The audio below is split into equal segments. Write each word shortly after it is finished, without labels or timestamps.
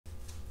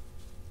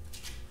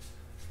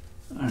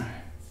All right,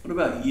 what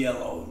about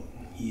yellow?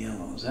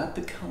 Yellow, is that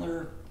the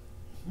color?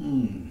 I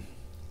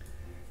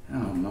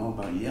don't know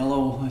about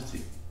yellow. Let's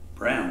see,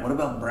 brown. What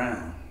about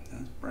brown?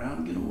 Is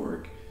brown gonna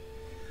work?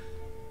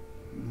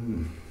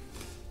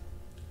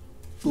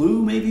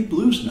 Blue, maybe?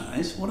 Blue's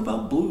nice. What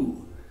about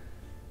blue?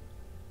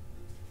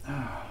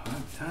 I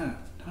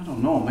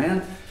don't know,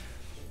 man.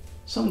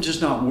 Something's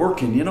just not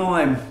working. You know,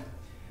 I'm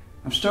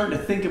starting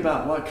to think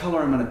about what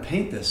color I'm gonna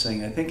paint this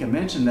thing. I think I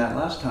mentioned that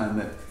last time,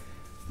 that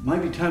it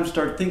might be time to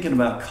start thinking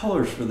about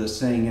colors for this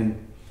thing.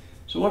 And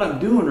so what I'm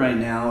doing right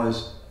now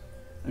is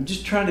I'm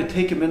just trying to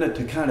take a minute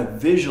to kind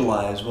of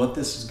visualize what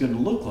this is gonna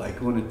look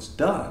like when it's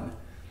done.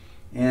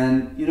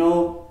 And you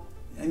know,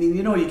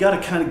 you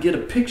gotta kind of get a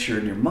picture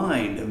in your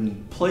mind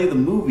and play the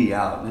movie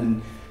out.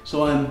 And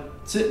so I'm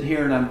sitting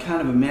here and I'm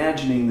kind of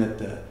imagining that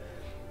the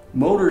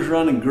motor's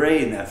running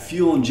great and that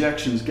fuel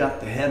injection's got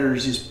the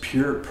headers just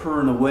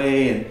purring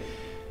away, and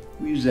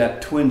we use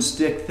that twin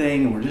stick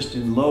thing and we're just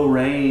in low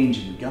range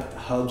and got the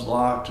hubs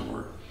locked and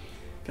we're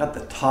got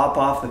the top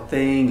off the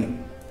thing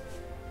and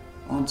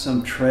on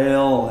some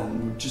trail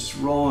and we're just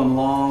rolling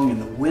along and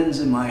the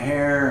wind's in my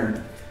hair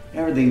and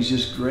everything's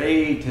just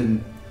great.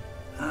 And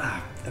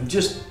I'm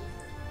just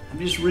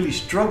really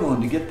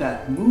struggling to get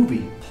that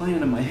movie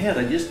playing in my head.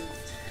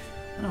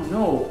 I don't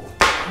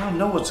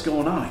know what's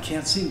going on. I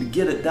can't seem to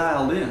get it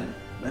dialed in.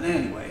 But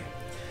anyway,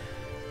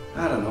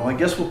 I don't know. I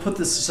guess we'll put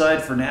this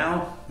aside for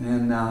now,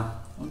 and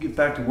I'll get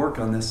back to work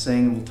on this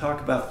thing and we'll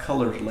talk about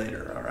colors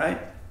later, all right?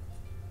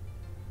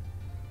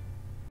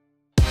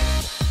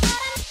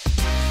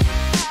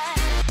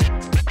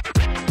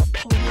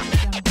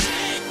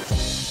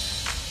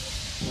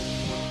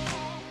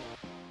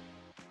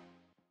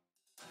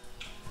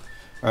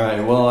 All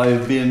right, well,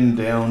 I've been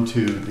down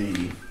to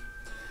the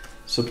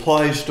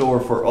supply store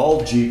for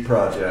all Jeep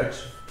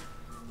projects,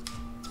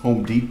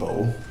 Home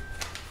Depot,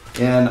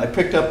 and I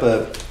picked up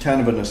a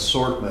kind of an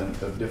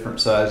assortment of different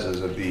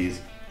sizes of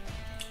these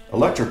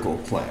electrical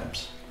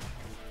clamps.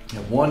 You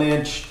have 1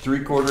 inch,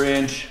 3/4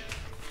 inch,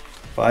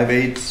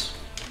 5/8.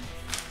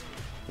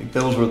 I think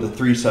those were the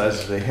 3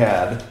 sizes they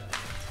had.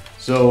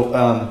 So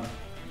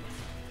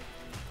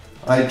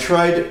I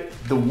tried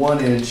the 1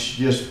 inch,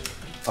 just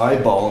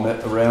eyeballing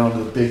it around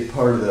the big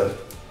part of the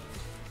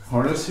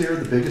harness here,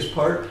 the biggest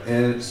part,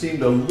 and it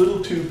seemed a little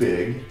too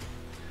big.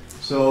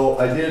 So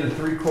I did a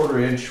 3/4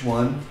 inch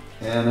one,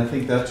 and I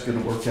think that's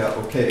gonna work out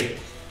okay.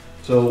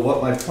 So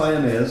what my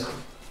plan is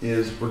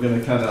we're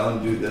gonna kind of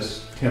undo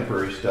this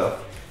temporary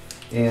stuff,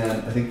 and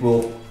I think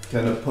we'll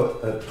kind of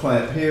put a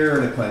clamp here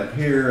and a clamp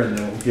here, and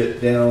then we'll get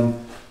down.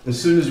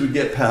 As soon as we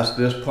get past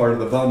this part of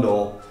the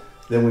bundle,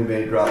 then we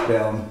may drop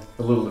down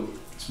a little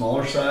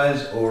smaller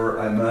size, or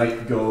I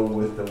might go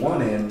with the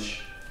 1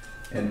 inch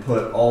and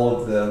put all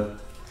of the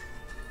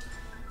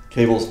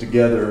cables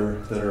together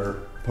that are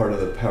part of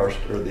the power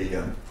or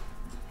the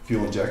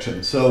fuel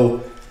injection.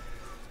 So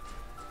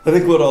I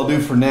think what I'll do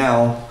for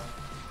now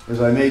is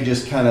I may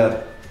just kind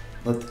of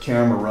let the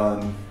camera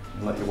run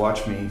and let you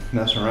watch me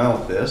messing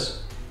around with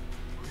this.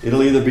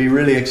 It'll either be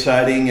really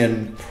exciting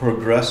and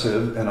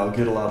progressive and I'll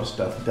get a lot of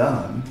stuff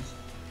done,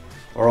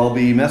 or I'll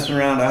be messing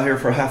around out here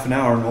for half an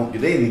hour and won't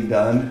get anything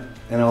done,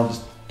 and I'll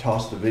just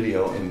toss the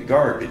video in the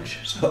garbage.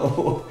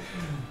 So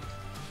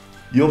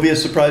you'll be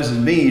as surprised as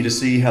me to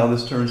see how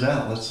this turns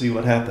out. Let's see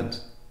what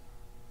happens.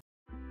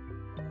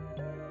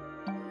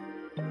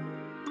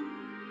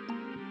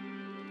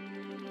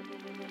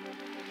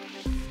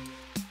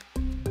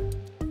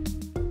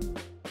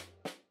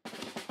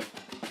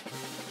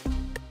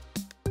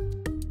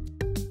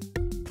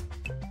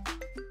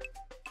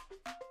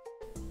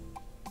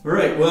 All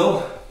right,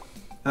 well,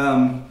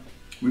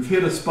 we've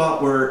hit a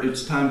spot where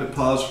it's time to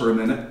pause for a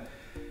minute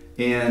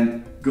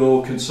and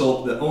go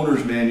consult the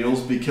owner's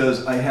manuals,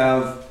 because I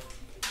have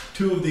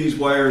 2 of these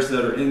wires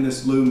that are in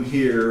this loom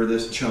here.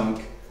 This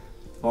chunk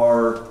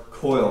are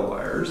coil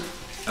wires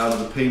out of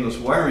the Painless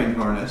Wiring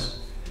harness,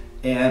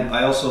 and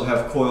I also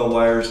have coil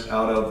wires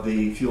out of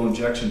the fuel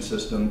injection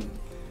system.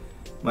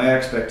 My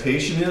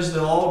expectation is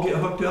they'll all get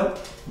hooked up,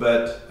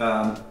 but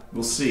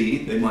we'll see.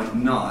 They might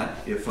not.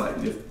 If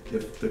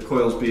the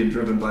coil's being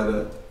driven by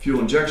the fuel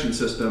injection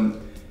system,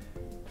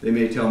 they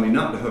may tell me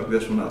not to hook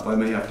this one up. I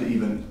may have to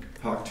even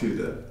talk to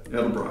the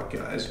Edelbrock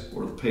guys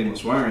or the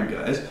Painless Wiring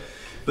guys.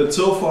 But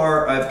so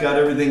far, I've got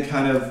everything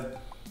kind of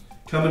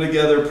coming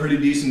together pretty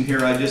decent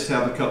here. I just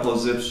have a couple of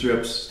zip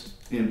strips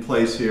in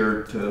place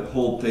here to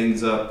hold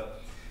things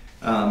up.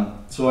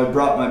 So I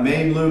brought my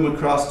main loom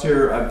across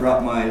here. I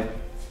brought my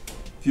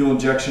fuel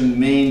injection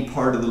main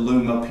part of the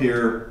loom up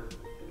here.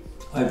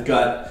 I've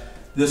got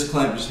this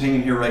clamp just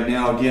hanging here right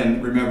now.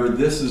 Again, remember,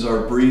 this is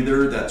our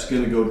breather that's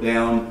going to go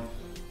down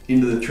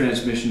into the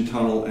transmission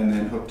tunnel and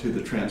then hook to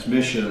the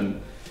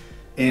transmission.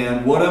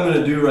 And what I'm going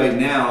to do right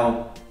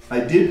now, I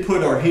did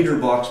put our heater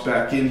box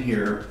back in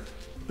here,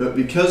 but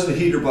because the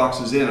heater box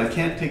is in, I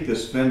can't take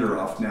this fender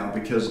off now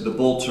because the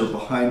bolts are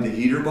behind the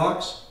heater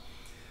box.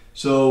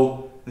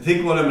 So I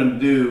think what I'm going to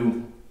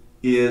do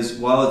is,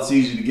 while it's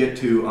easy to get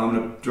to, I'm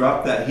going to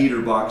drop that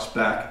heater box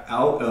back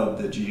out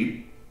of the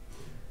Jeep,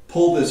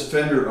 pull this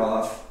fender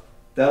off.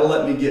 That'll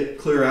let me get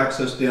clear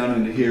access down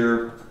into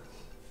here.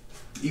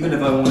 Even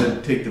if I wanted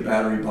to take the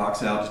battery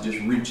box out to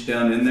just reach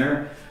down in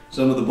there,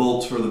 some of the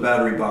bolts for the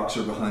battery box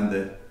are behind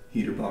the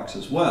heater box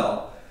as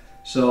well.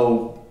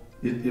 So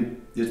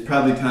it's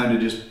probably time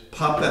to just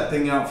pop that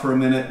thing out for a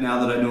minute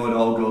now that I know it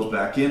all goes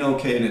back in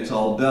okay and it's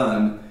all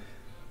done.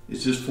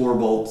 It's just 4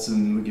 bolts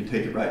and we can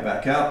take it right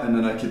back out, and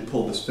then I can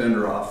pull this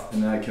fender off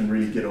and then I can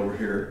really get over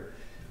here.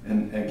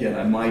 And again,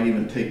 I might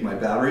even take my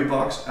battery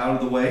box out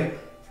of the way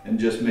and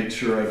just make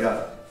sure I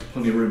got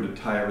plenty of room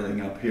to tie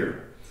everything up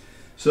here.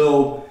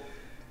 So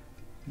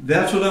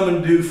that's what I'm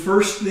gonna do.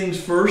 First things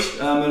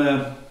first, I'm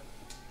gonna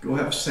go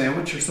have a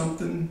sandwich or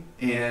something,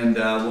 and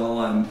while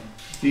I'm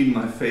feeding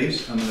my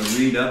face, I'm gonna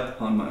read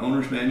up on my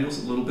owner's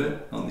manuals a little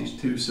bit on these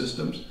 2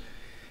 systems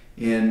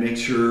and make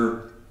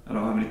sure I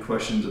don't have any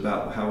questions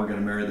about how we're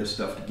gonna marry this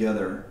stuff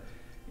together,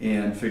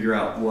 and figure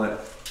out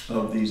what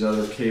of these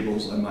other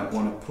cables I might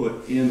wanna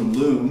put in the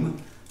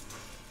loom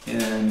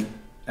and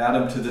add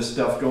them to this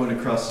stuff going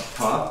across the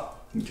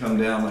top and come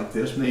down like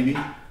this maybe.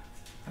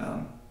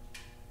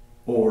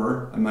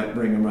 Or I might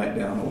bring them right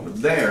down over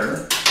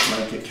there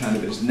like it kind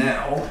of is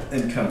now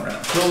and come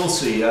around. So we'll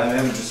see, I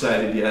haven't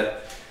decided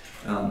yet,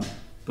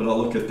 but I'll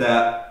look at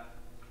that.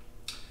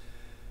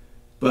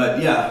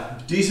 But yeah,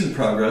 decent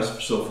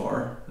progress so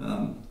far,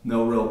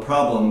 no real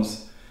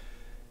problems.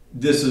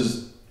 This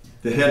is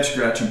the head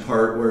scratching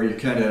part where you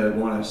kind of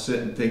want to sit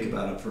and think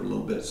about it for a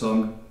little bit. So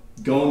I'm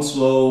going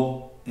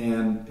slow,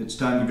 and it's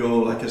time to go,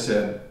 like I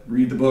said,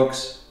 read the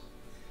books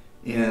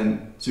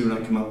and see what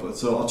I come up with.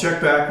 So I'll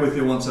check back with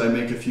you once I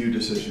make a few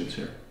decisions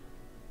here.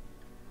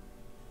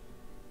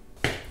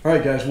 All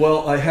right guys,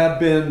 well, I have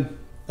been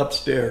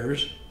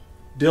upstairs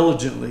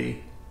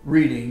diligently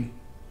reading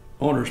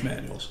owner's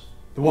manuals.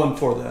 The one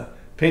for the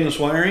painless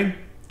wiring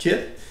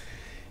kit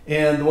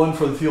and the one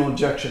for the fuel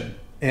injection.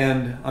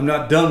 And I'm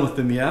not done with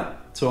them yet,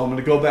 so I'm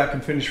gonna go back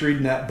and finish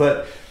reading that.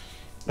 But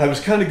I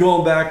was kind of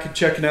going back and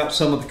checking out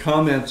some of the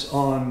comments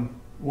on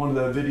one of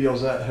the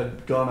videos that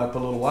had gone up a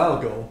little while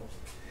ago.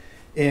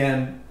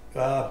 And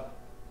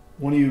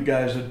one of you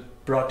guys had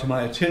brought to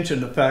my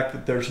attention the fact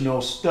that there's no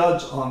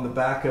studs on the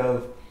back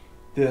of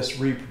this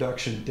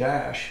reproduction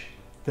dash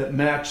that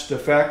match the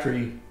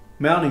factory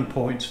mounting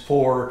points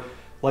for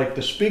like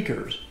the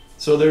speakers.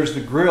 So there's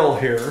the grill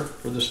here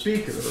for the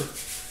speaker,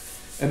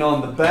 and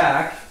on the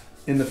back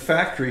in the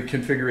factory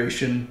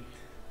configuration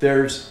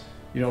there's,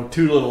 you know,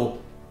 2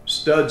 little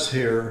studs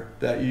here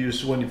that you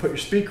use when you put your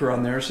speaker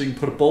on there, so you can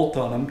put a bolt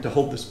on them to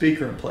hold the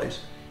speaker in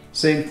place.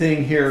 Same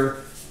thing here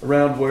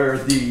around where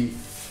the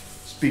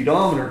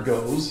speedometer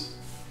goes.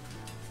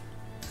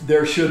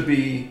 There should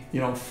be, you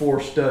know,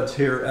 4 studs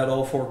here at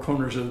all 4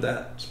 corners of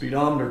that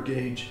speedometer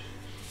gauge,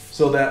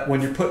 so that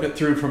when you're putting it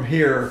through from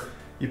here,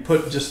 you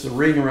put just the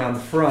ring around the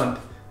front,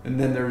 and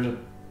then there's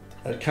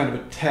a kind of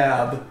a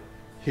tab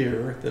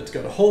here that's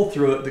got a hole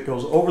through it that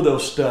goes over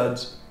those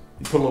studs.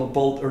 You put a little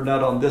bolt or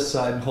nut on this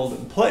side and hold it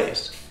in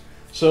place.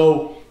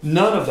 So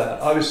none of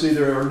that. Obviously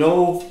there are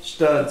no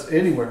studs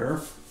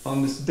anywhere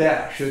on this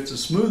dash. It's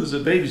as smooth as a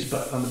baby's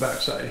butt on the back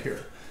side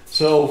here.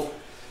 So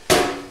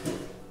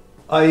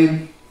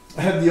I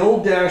have the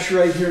old dash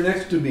right here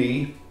next to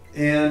me,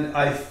 and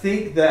I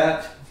think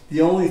that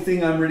the only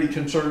thing I'm really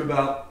concerned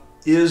about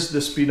is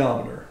the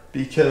speedometer,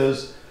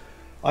 because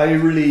I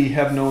really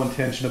have no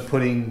intention of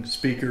putting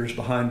speakers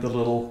behind the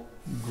little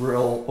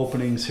grill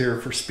openings here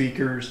for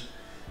speakers.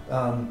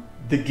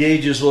 The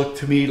gauges look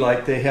to me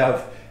like they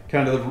have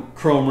kind of the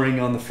chrome ring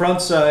on the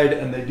front side,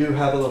 and they do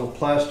have a little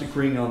plastic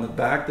ring on the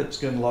back that's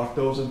going to lock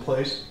those in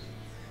place.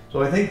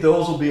 So I think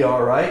those will be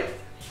all right.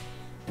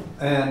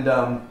 And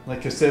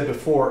like I said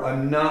before,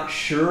 I'm not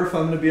sure if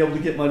I'm going to be able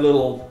to get my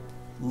little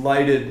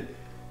lighted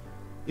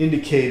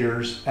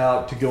indicators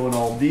out to go in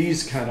all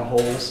these kind of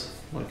holes,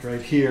 like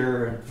right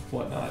here and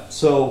whatnot.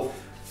 So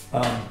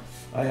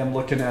I am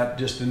looking at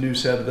just a new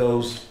set of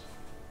those.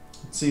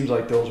 It seems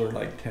like those are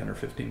like 10 or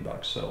 15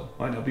 bucks, so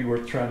might not be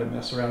worth trying to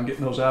mess around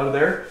getting those out of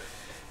there.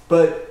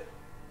 But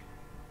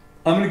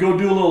I'm gonna go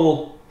do a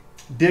little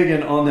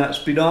digging on that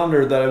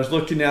speedometer that I was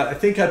looking at. I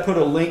think I put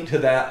a link to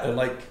that at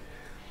like,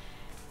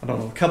 I don't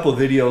know, a couple of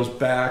videos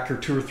back, or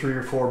 2 or 3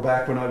 or 4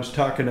 back, when I was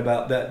talking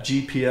about that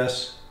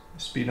GPS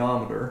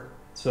speedometer.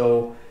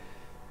 So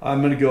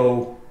I'm gonna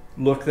go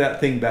look that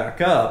thing back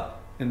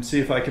up and see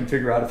if I can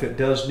figure out if it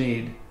does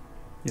need,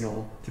 you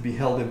know, to be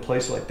held in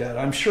place like that.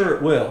 I'm sure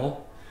it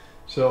will.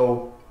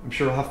 So I'm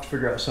sure I'll have to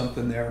figure out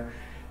something there.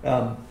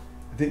 I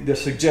think the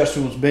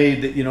suggestion was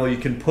made that, you know, you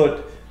can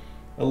put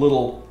a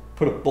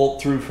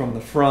bolt through from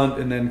the front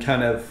and then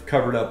kind of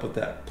cover it up with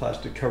that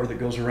plastic cover that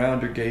goes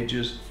around your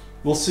gauges.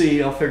 We'll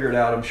see, I'll figure it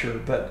out, I'm sure.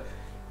 But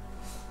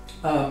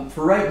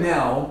for right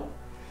now,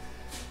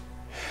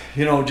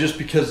 you know, just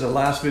because the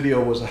last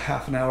video was a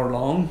half an hour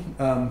long,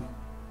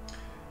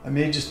 I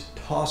may just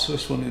toss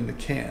this one in the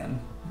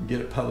can and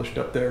get it published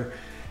up there,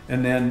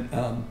 and then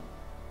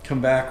come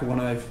back when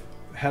I've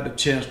had a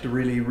chance to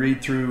really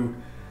read through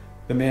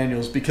the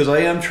manuals, because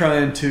I am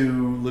trying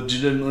to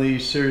legitimately,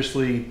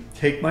 seriously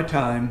take my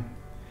time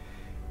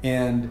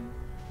and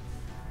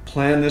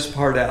plan this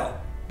part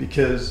out,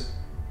 because,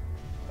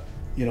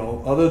 you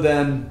know, other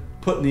than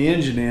putting the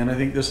engine in, I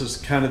think this is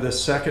kind of the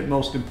second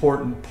most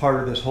important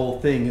part of this whole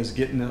thing, is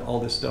getting all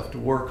this stuff to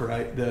work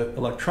right, the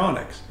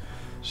electronics.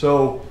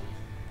 So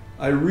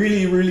I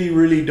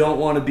really don't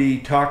want to be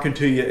talking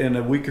to you in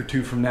a week or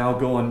two from now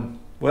going,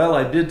 well,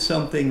 I did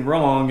something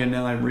wrong and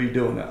now I'm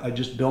redoing it. I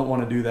just don't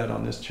want to do that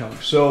on this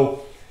chunk.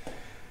 So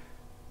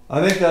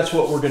I think that's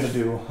what we're going to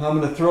do. I'm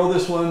going to throw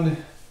this one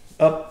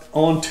up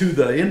onto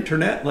the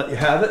internet, let you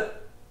have it,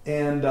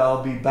 and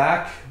I'll be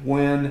back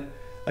when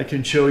I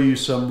can show you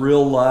some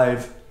real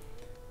live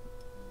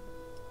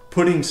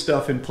putting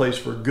stuff in place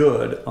for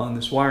good on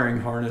this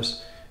wiring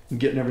harness and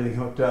getting everything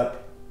hooked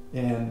up,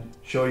 and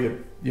show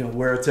you, you know,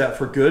 where it's at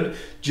for good,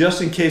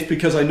 just in case,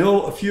 because I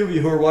know a few of you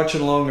who are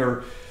watching along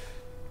are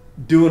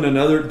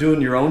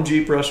doing your own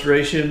Jeep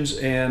restorations,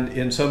 and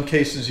in some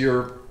cases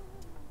you're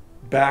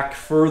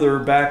further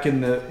back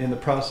in the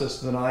process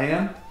than I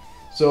am.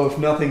 So if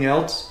nothing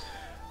else,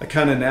 I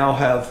kind of now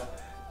have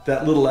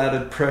that little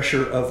added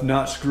pressure of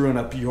not screwing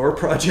up your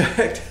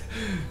project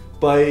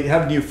by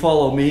having you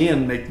follow me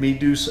and have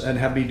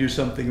me do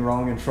something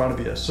wrong in front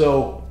of you.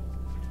 So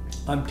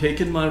I'm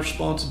taking my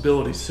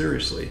responsibility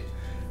seriously.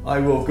 I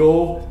will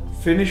go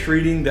finish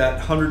reading that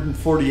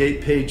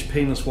 148-page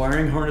Painless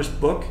Wiring harness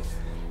book,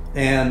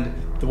 and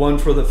the one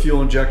for the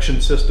fuel injection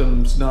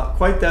system's not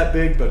quite that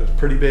big, but it's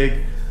pretty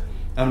big.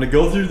 I'm going to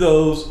go through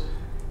those,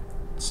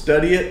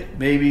 study it,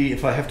 maybe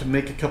if I have to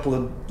make a couple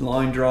of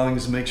line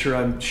drawings, make sure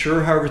I'm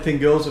sure how everything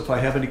goes. If I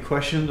have any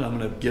questions, I'm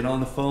going to get on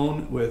the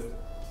phone with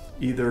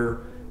either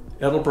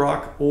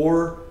Edelbrock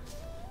or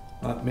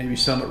maybe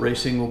Summit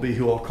Racing will be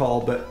who I'll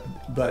call,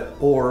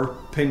 or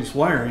Painless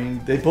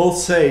Wiring. They both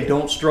say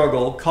don't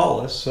struggle,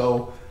 call us,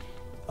 so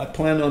I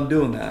plan on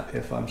doing that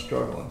if I'm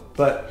struggling.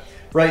 But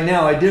right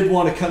now I did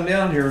want to come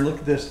down here and look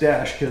at this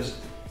dash, because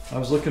I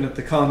was looking at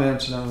the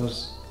comments and I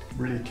was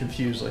really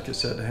confused. Like I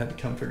said, I had to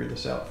come figure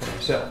this out for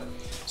myself.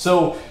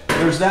 So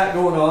there's that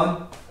going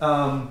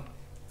on.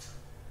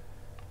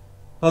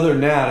 Other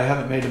than that, I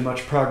haven't made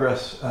much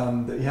progress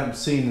that you haven't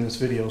seen in this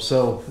video.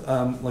 So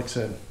like I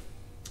said,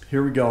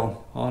 here we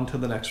go, on to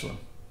the next one.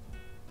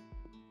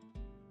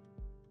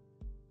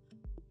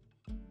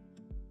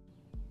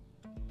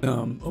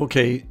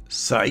 Okay,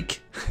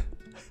 psych.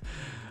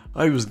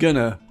 I was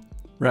gonna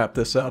wrap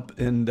this up,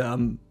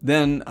 and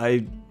then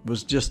I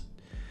was just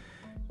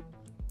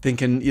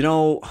thinking, you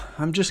know,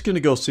 I'm just gonna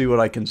go see what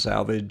I can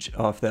salvage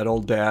off that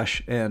old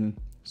dash and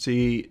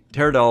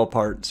tear it all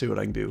apart and see what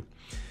I can do.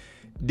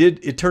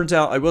 It turns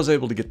out I was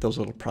able to get those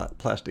little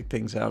plastic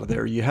things out of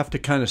there. You have to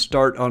kind of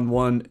start on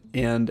one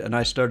end, and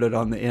I started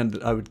on the end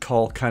that I would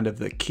call kind of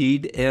the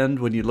keyed end.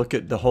 When you look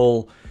at the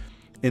hole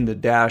in the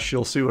dash,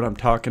 you'll see what I'm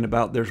talking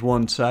about. There's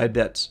one side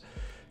that's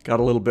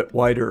got a little bit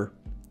wider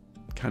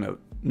kind of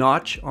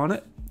notch on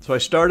it. So I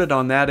started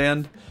on that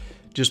end,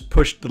 just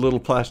pushed the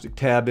little plastic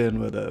tab in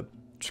with a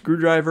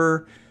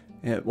screwdriver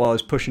while I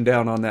was pushing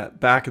down on that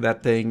back of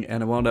that thing,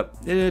 and I wound up,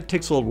 it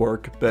takes a little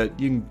work, but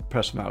you can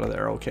press them out of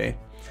there okay.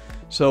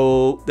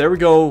 So there we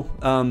go.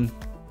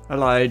 I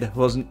lied. I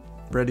wasn't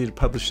ready to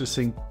publish this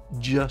thing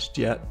just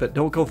yet, but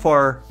don't go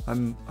far.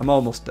 I'm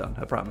almost done,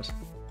 I promise.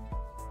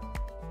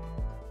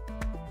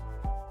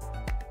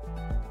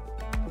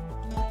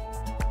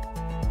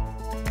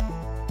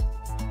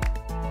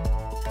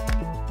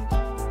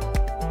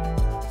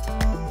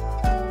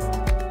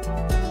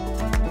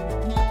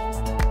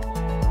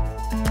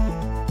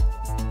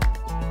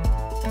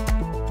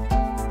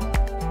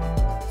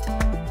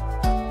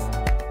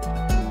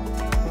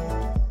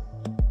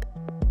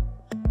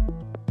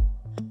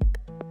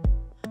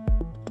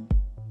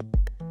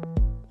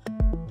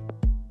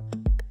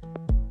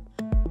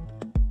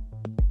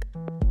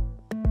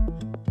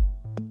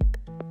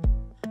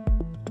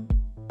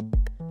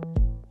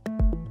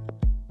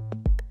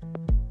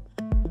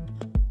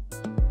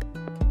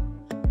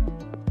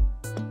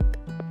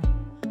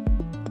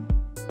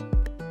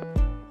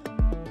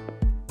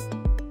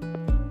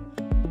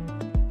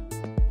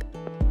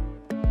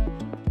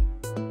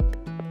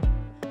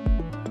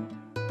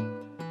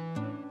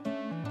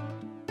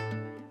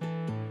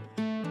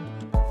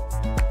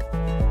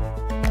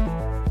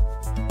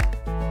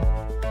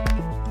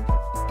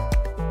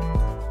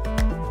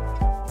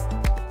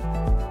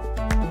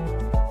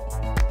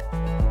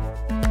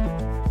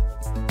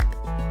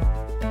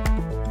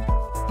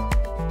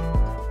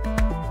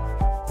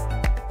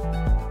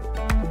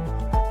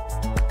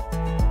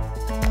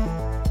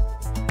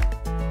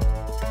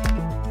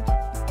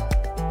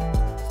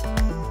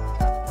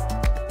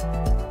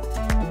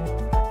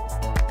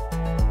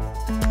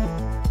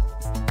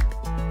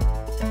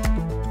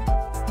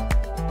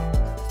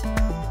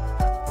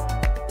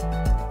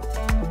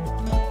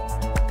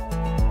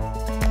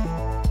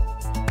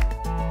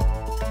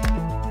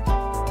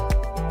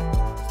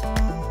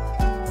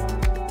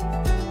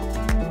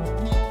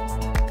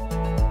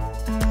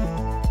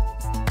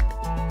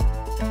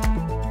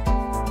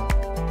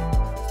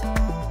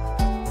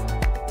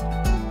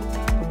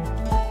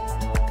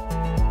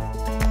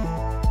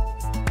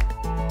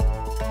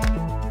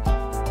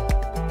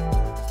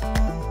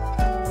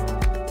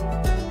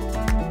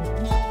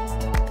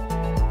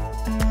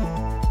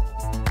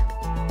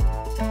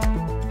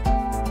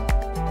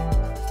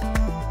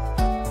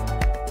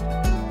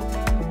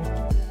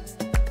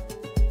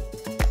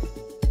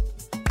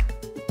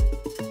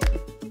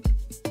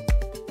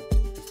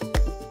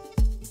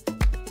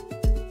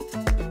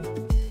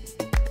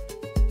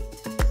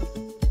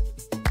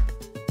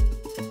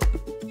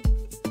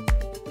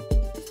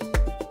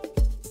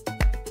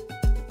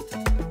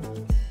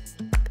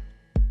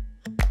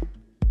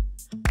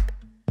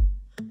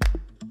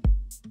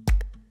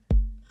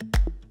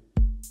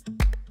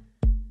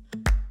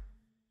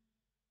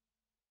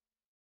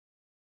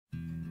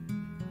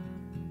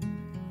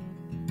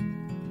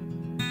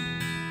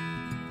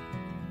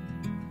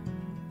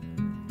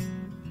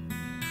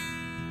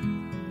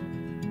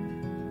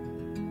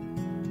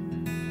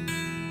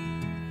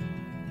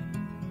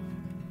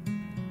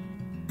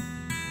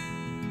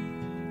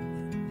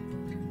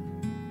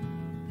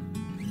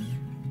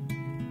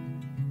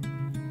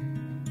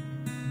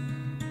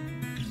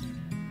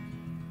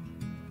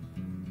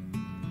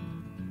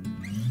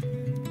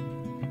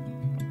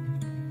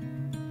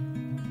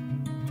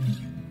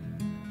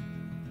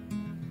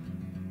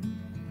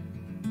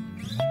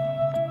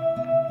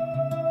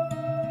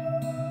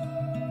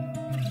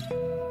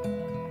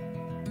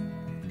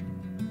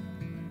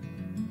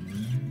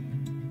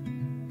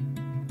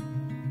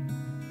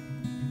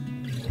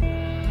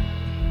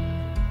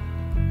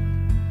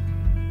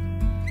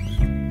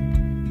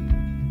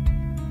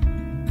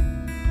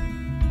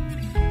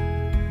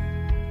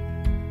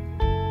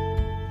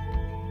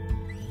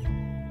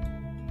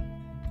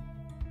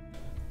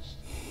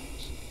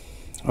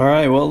 All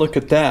right, well, look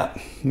at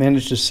that.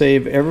 Managed to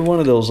save every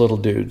one of those little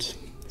dudes.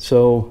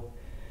 So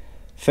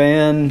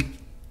fan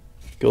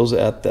goes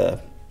at the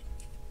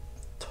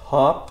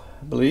top,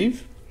 I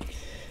believe.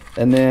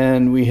 And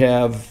then we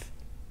have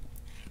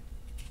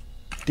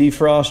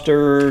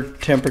defroster,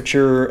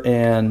 temperature,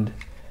 and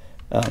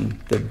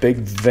the big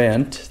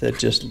vent that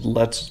just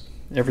lets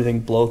everything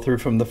blow through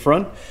from the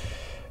front.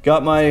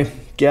 Got my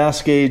gas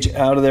gauge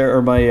out of there,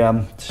 or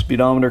my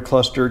speedometer,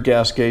 cluster,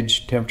 gas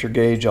gauge, temperature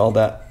gauge, all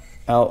that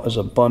out as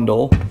a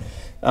bundle.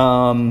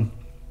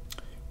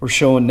 We're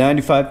showing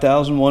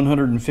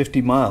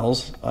 95,150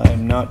 miles.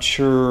 I'm not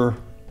sure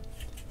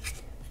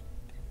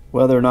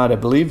whether or not I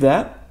believe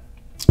that,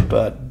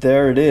 but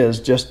there it is,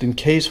 just in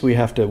case we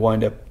have to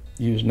wind up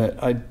using it.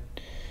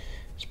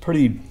 It's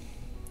pretty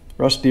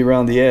rusty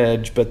around the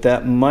edge, but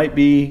that might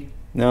be,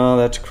 no,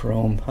 that's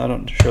chrome. I'm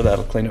not sure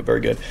that'll clean up very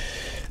good.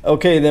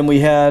 Okay, then we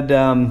had,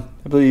 I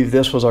believe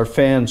this was our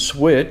fan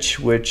switch,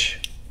 which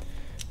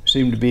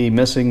seemed to be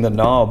missing the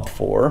knob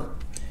for.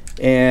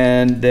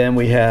 And then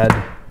we had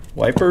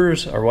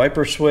wipers, our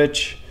wiper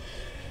switch,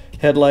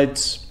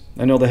 headlights.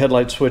 I know the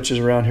headlight switch is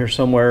around here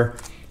somewhere.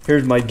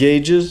 Here's my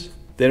gauges.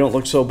 They don't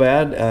look so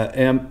bad.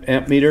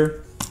 Amp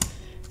meter,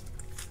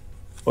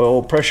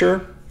 oil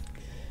pressure.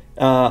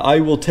 I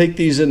will take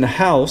these in the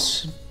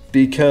house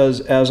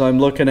because as I'm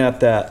looking at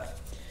that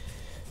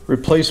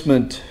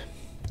replacement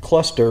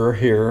cluster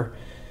here,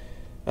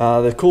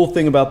 the cool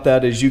thing about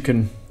that is you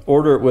can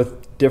order it with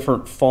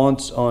different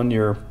fonts on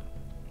your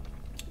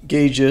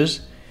gauges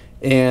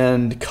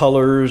and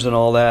colors and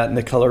all that, and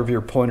the color of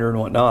your pointer and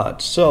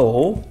whatnot.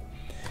 So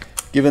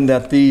given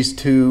that these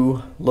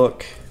two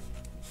look,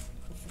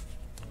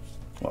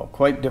 well,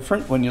 quite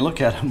different when you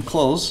look at them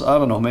close, I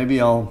don't know, maybe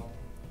I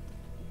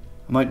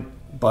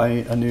might buy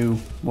a new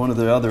one of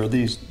the other of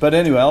these. But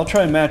anyway, I'll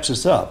try and match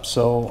this up.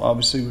 So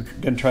obviously we're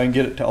gonna try and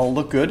get it to all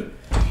look good.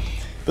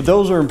 But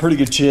those are in pretty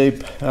good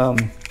shape.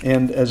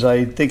 And as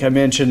I think I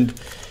mentioned,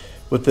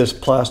 with this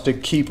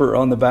plastic keeper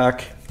on the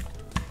back,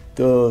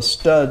 the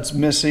studs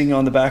missing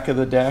on the back of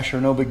the dash are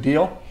no big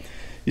deal.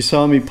 You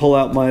saw me pull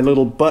out my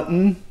little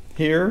button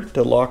here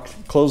to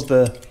close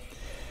the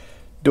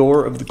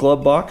door of the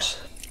glove box.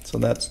 So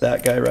that's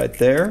that guy right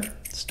there.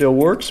 Still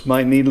works.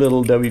 Might need a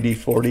little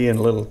WD-40 and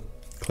a little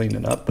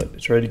cleaning up, but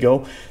it's ready to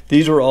go.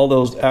 These were all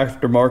those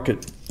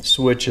aftermarket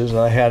switches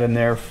I had in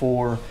there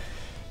for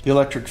the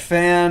electric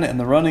fan and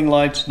the running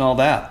lights and all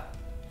that.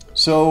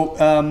 So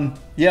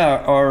yeah,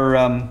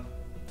 our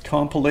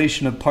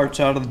compilation of parts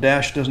out of the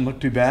dash doesn't look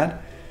too bad.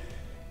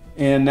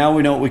 And now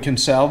we know what we can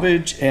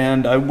salvage,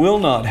 and I will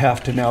not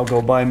have to now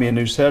go buy me a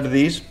new set of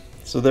these.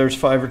 So there's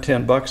 $5 or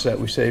 $10 that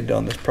we saved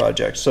on this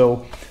project.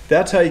 So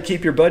that's how you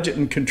keep your budget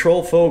in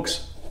control,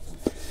 folks.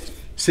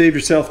 Save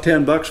yourself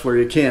 $10 where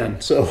you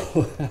can.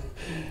 So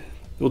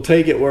we'll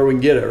take it where we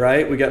can get it,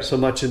 right? We got so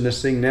much in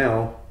this thing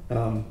now.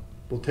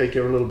 We'll take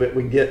every little bit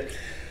we can get.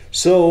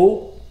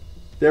 So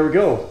there we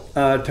go.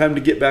 Time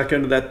to get back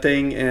under that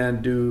thing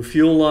and do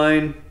fuel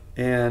line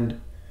and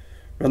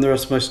run the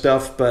rest of my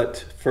stuff.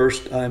 But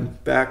first, I'm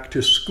back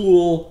to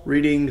school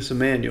reading some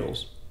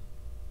manuals.